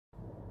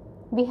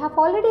We have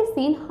already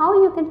seen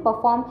how you can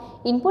perform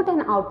input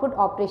and output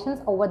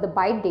operations over the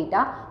byte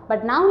data,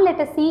 but now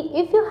let us see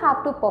if you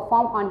have to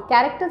perform on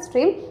character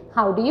stream,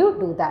 how do you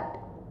do that?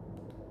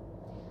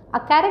 A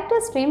character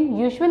stream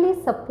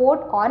usually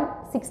support on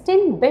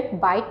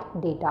 16-bit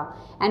byte data,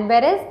 and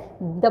whereas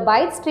the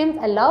byte streams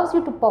allows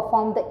you to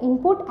perform the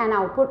input and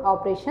output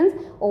operations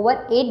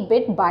over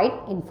 8-bit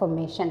byte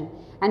information.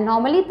 And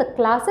normally the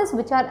classes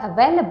which are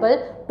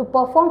available to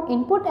perform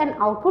input and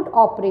output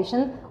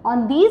operations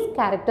on these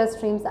character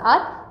streams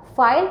are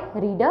file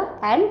reader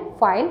and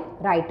file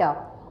writer.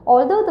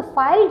 Although the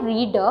file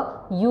reader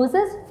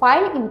uses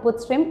file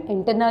input stream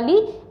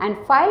internally and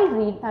file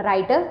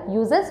writer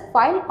uses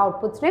file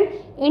output stream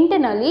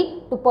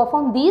internally to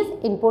perform these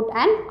input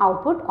and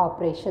output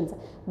operations.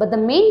 But the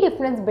main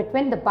difference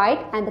between the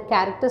byte and the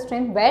character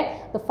stream,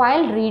 where the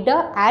file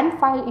reader and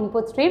file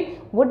input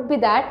stream, would be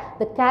that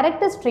the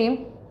character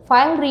stream,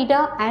 file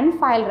reader and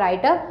file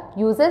writer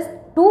uses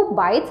 2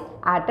 bytes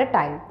at a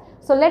time.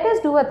 So let us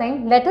do a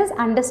thing, let us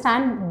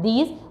understand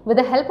these with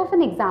the help of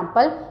an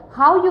example,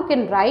 how you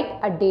can write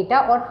a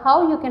data or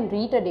how you can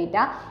read a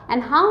data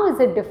and how is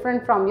it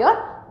different from your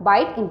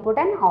byte input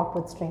and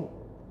output stream.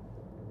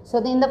 So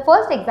in the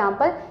first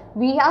example,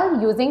 we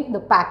are using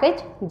the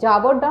package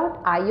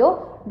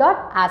java.io.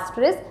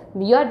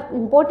 We are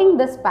importing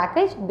this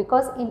package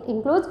because it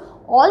includes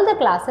all the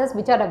classes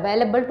which are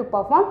available to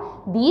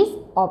perform these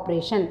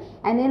operations,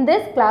 and in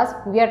this class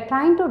we are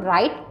trying to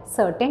write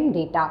certain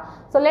data.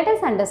 So let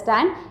us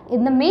understand,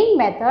 in the main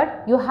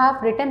method you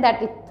have written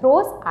that it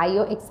throws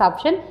IO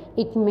exception,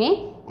 it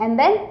may, and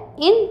then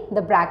in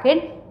the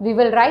bracket we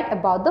will write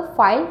about the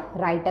file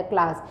writer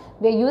class.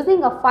 We are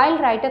using a file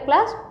writer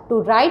class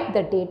to write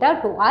the data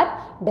to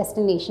our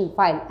destination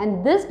file,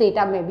 and this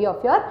data may be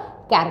of your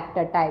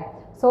character type.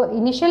 So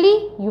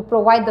initially you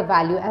provide the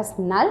value as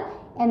null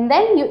and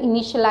then you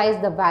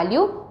initialize the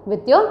value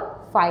with your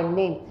file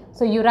name.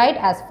 So you write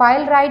as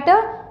file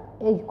writer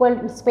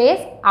equal space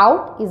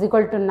out is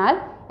equal to null,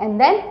 and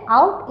then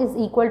out is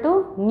equal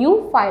to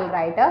new file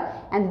writer,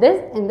 and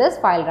this in this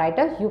file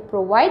writer you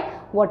provide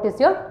what is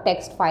your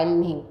text file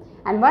name.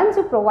 And once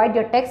you provide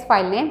your text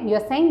file name, you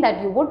are saying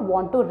that you would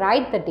want to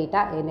write the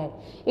data in it.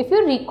 If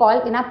you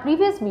recall, in our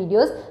previous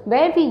videos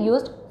where we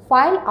used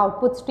file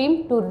output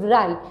stream to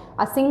write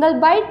a single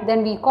byte,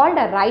 then we called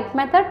a write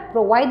method,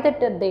 provide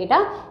the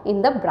data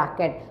in the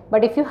bracket.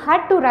 But if you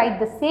had to write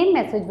the same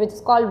message which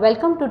is called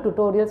welcome to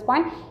tutorials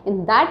point,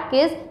 in that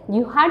case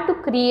you had to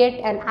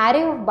create an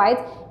array of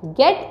bytes,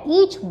 get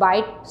each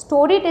byte,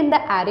 store it in the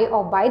array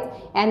of bytes,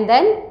 and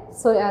then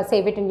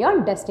save it in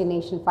your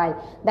destination file.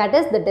 That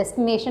is, the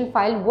destination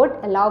file would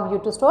allow you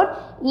to store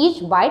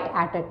each byte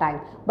at a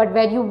time. But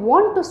where you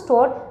want to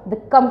store the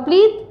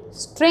complete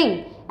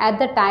string at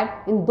the time,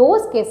 in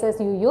those cases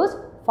you use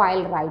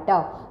file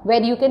writer,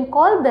 where you can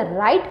call the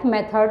write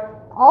method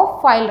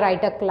of file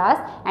writer class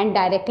and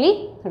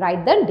directly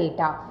write the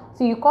data.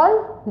 So you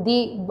call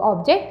the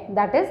object,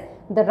 that is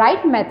the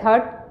write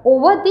method,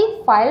 over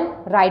the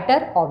file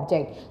writer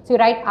object. So you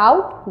write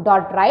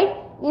out.write,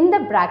 in the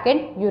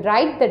bracket you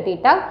write the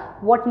data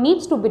what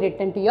needs to be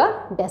written to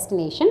your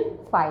destination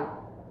file.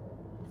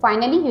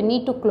 Finally, you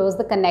need to close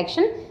the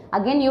connection.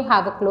 Again, you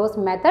have a close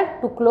method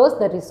to close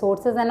the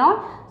resources and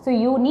all. So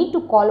you need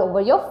to call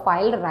over your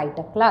file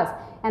writer class,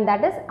 and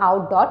that is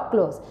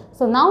out.close.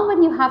 So now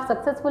when you have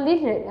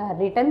successfully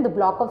written the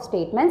block of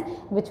statements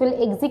which will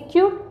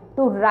execute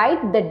to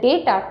write the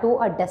data to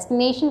a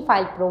destination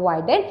file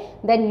provided,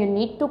 then you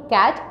need to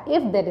catch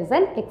if there is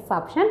an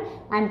exception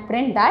and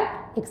print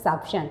that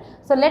exception.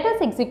 So let us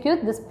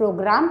execute this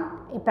program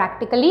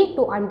practically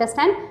to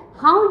understand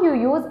how you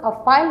use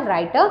a file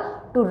writer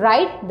to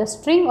write the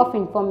string of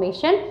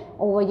information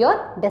over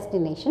your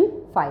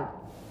destination file.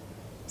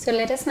 So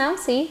let us now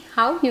see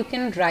how you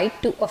can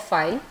write to a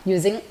file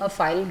using a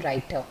file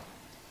writer.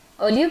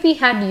 Earlier we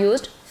had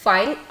used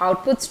file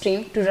output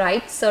stream to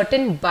write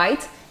certain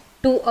bytes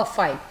to a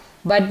file,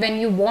 but when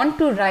you want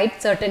to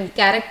write certain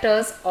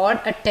characters or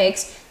a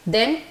text,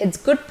 then it's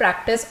good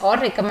practice or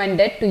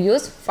recommended to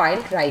use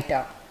file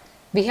writer.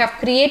 We have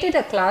created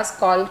a class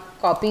called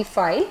copy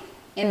file.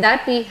 In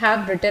that we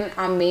have written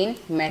our main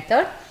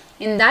method.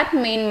 In that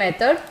main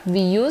method we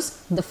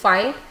use the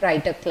file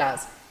writer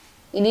class.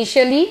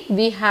 Initially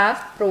we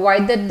have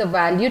provided the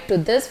value to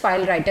this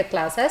file writer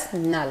class as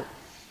null,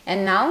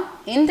 and now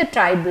in the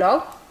try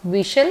block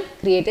we shall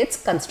create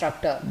its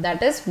constructor.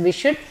 That is, we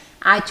should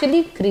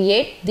actually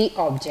create the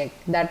object,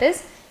 that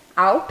is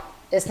out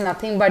is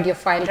nothing but your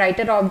file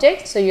writer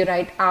object. So you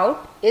write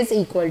out is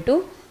equal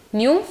to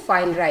new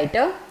file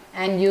writer,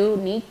 and you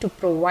need to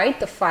provide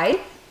the file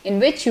in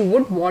which you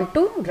would want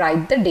to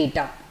write the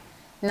data.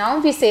 Now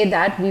we say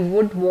that we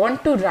would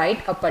want to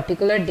write a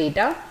particular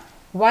data.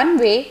 One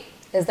way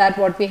is that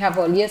what we have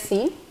earlier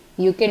seen,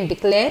 you can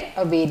declare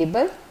a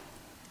variable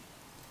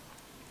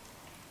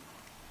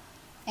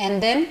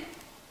and then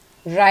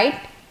write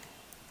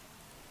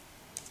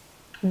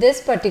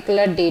this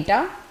particular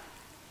data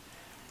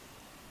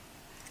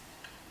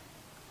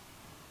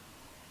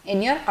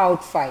in your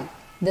out file.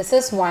 This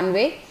is one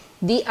way.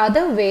 The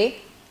other way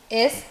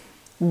is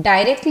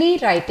directly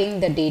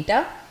writing the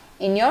data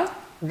in your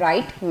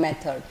write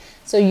method.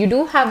 So you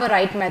do have a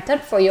write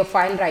method for your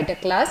file writer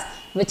class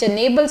which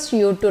enables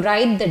you to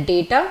write the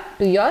data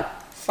to your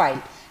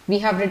file. We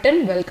have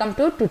written welcome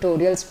to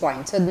tutorials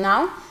point. So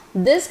now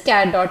this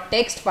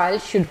cat.txt file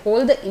should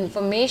hold the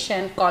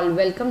information called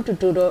welcome to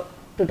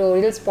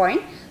tutorials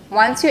point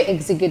once you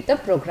execute the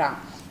program.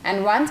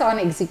 And once on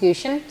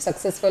execution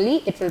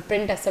successfully, it will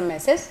print as a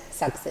message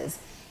success.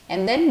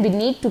 And then we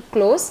need to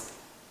close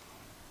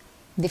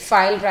the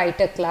file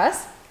writer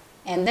class,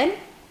 and then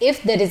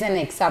if there is an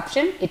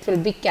exception, it will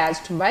be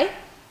catched by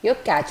your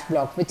catch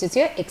block, which is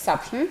your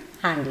exception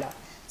handler.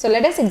 So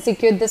let us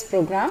execute this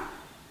program.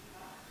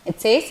 It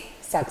says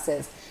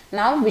success.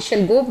 Now we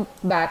shall go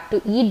back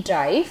to E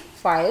drive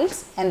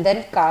files and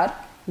then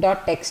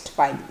car.txt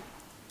file.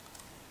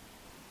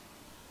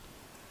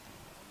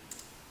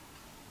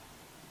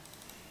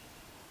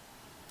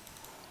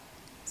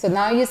 So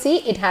now you see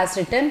it has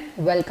written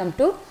welcome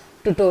to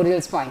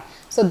tutorials point.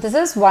 So this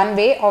is one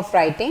way of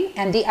writing,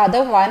 and the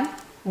other one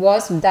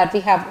was that we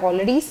have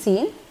already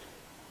seen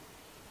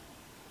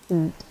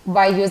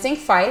by using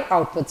file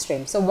output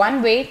stream. So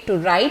one way to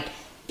write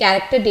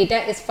character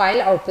data is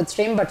file output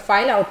stream, but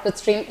file output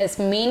stream is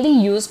mainly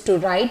used to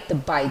write the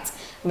bytes,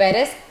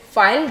 whereas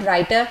file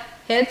writer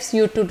helps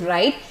you to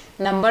write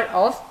number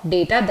of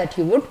data that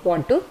you would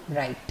want to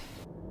write.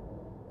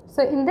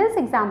 So in this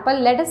example,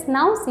 let us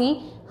now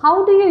see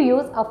how do you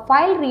use a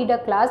file reader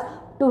class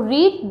to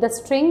read the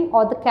string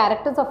or the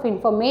characters of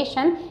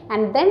information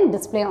and then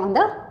display on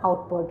the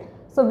output.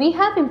 So we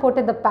have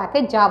imported the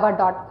package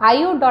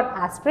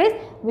java.io.asterisk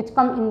which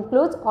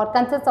includes or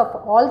consists of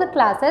all the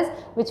classes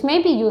which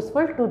may be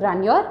useful to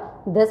run your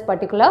this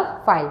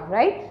particular file,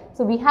 right?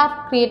 So we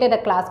have created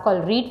a class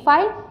called read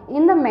file.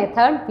 In the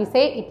method we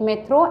say it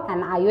may throw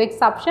an IO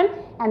exception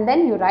and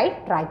then you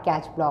write try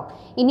catch block.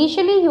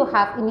 Initially you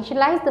have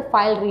initialized the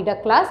file reader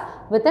class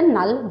with a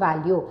null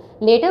value.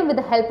 Later with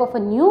the help of a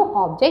new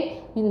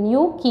object,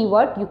 new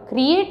keyword, you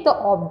create the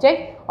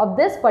object of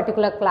this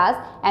particular class,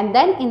 and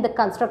then in the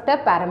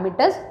constructor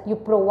parameters you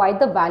provide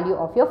the value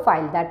of your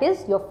file, that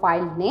is your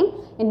file name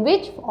in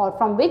which or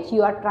from which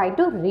you are trying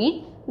to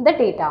read the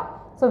data.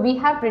 So we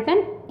have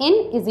written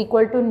in is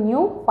equal to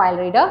new file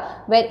reader,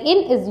 where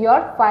in is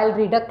your file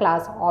reader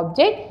class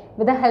object.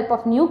 With the help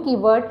of new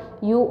keyword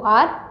you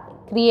are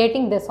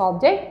creating this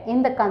object.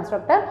 In the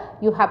constructor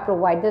you have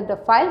provided the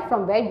file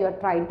from where you are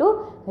trying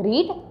to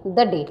read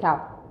the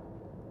data.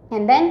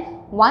 And then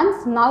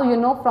once now you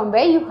know from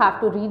where you have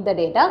to read the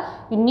data,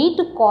 you need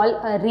to call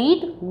a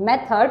read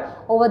method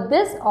over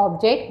this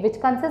object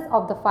which consists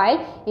of the file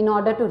in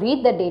order to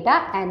read the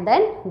data and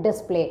then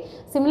display.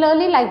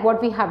 Similarly, like what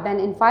we have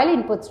done in file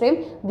input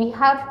stream, we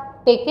have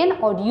taken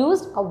or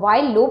used a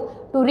while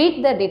loop to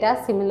read the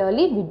data.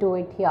 Similarly, we do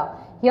it here.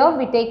 Here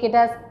we take it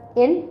as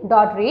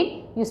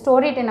in.read, you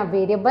store it in a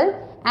variable,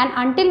 and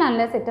until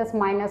unless it is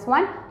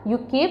 -1, you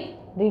keep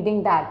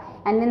reading that.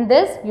 And in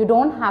this you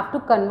don't have to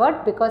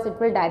convert because it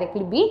will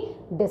directly be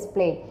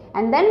displayed.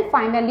 And then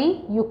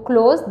finally you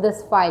close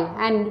this file,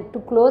 and to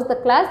close the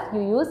class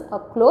you use a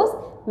close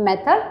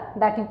method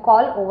that you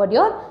call over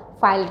your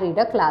file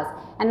reader class.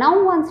 And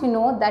now once you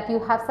know that you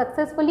have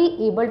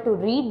successfully able to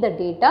read the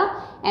data,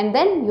 and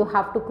then you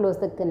have to close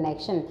the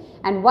connection.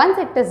 And once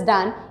it is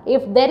done,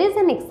 if there is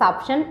an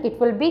exception, it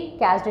will be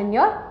cached in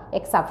your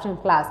exception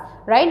class,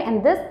 right?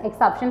 And this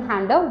exception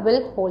handler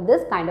will hold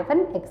this kind of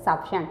an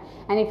exception.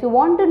 And if you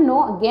want to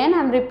know, again I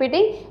am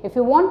repeating, if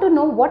you want to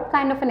know what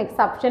kind of an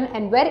exception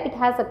and where it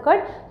has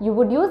occurred, you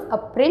would use a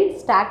print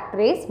stack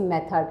trace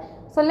method.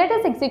 So let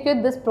us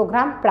execute this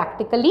program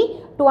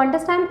practically to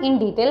understand in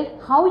detail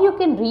how you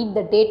can read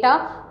the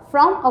data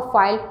from a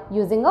file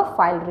using a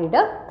file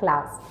reader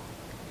class.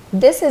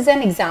 This is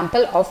an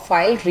example of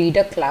file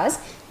reader class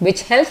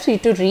which helps you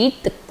to read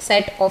the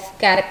set of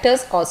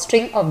characters or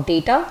string of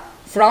data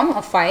from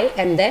a file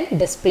and then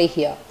display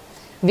here.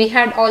 We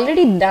had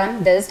already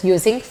done this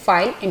using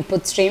file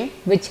input stream,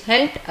 which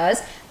helped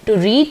us to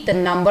read the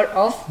number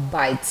of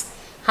bytes.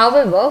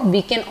 However,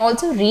 we can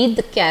also read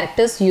the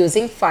characters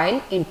using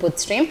file input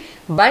stream,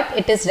 but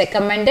it is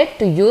recommended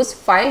to use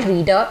file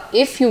reader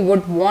if you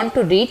would want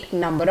to read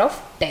number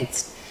of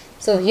text.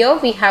 So here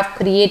we have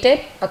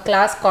created a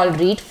class called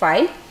read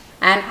file,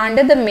 and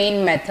under the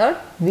main method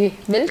we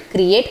will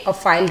create a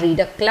file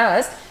reader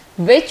class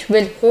which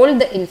will hold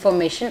the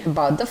information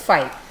about the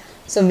file.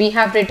 So we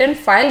have written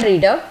file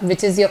reader,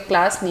 which is your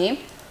class name,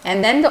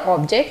 and then the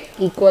object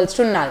equals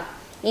to null.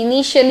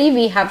 Initially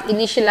we have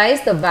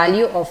initialized the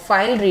value of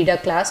file reader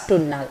class to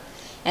null,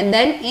 and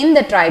then in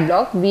the try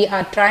block we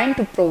are trying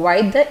to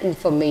provide the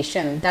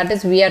information, that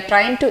is we are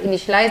trying to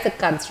initialize the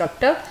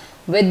constructor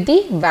with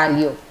the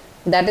value,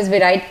 that is we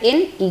write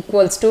in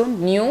equals to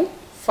new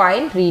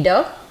file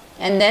reader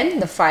and then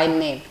the file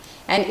name.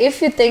 And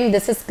if you think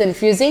this is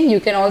confusing,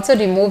 you can also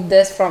remove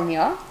this from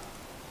here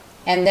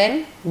and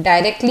then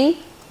directly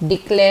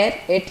declare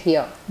it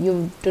here.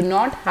 You do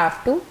not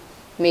have to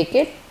make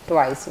it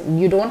twice.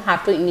 You don't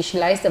have to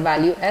initialize the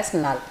value as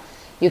null.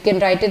 You can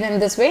write it in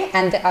this way,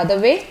 and the other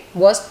way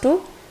was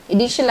to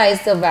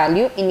initialize the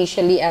value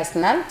initially as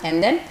null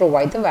and then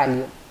provide the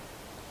value.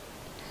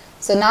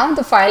 So now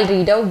the file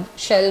reader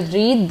shall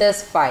read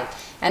this file,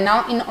 and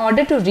now in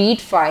order to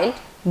read file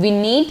we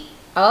need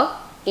a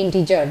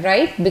integer,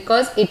 right?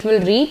 Because it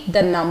will read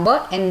the number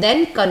and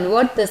then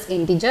convert this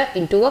integer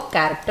into a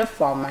character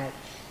format.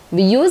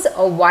 We use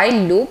a while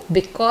loop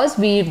because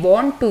we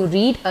want to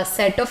read a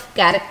set of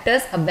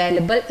characters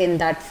available in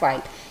that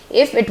file.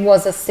 If it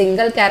was a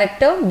single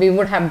character, we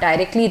would have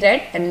directly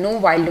read and no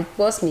while loop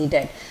was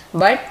needed.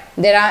 But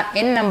there are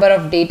n number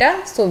of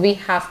data, so we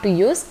have to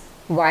use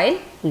while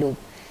loop.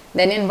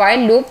 Then in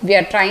while loop, we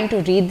are trying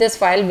to read this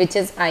file, which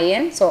is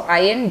in. So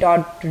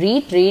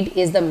in.read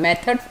is the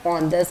method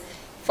on this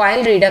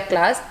file reader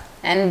class,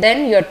 and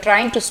then you are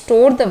trying to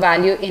store the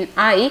value in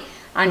I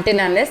until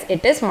unless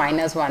it is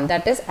 -1.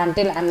 That is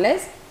until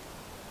unless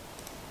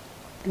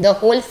the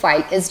whole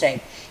file is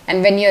read.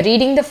 And when you are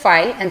reading the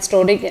file and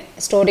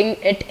storing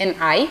it in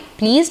I,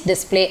 please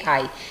display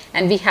I.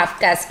 And we have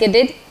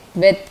cascaded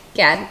with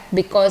char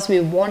because we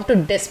want to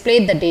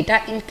display the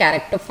data in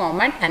character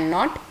format and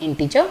not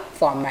integer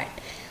format.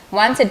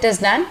 Once it is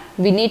done,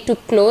 we need to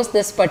close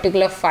this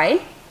particular file,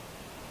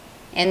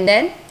 and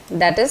then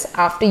that is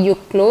after you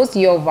close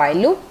your while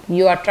loop,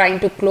 you are trying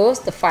to close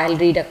the file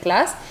reader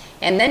class,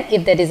 and then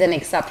if there is an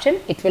exception,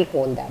 it will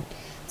hold that.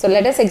 So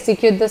let us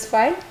execute this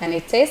file, and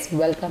it says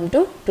welcome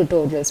to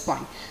tutorials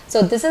point.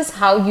 So this is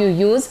how you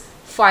use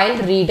file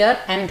reader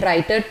and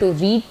writer to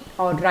read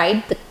or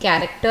write the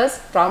characters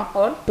from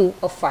or to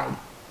a file.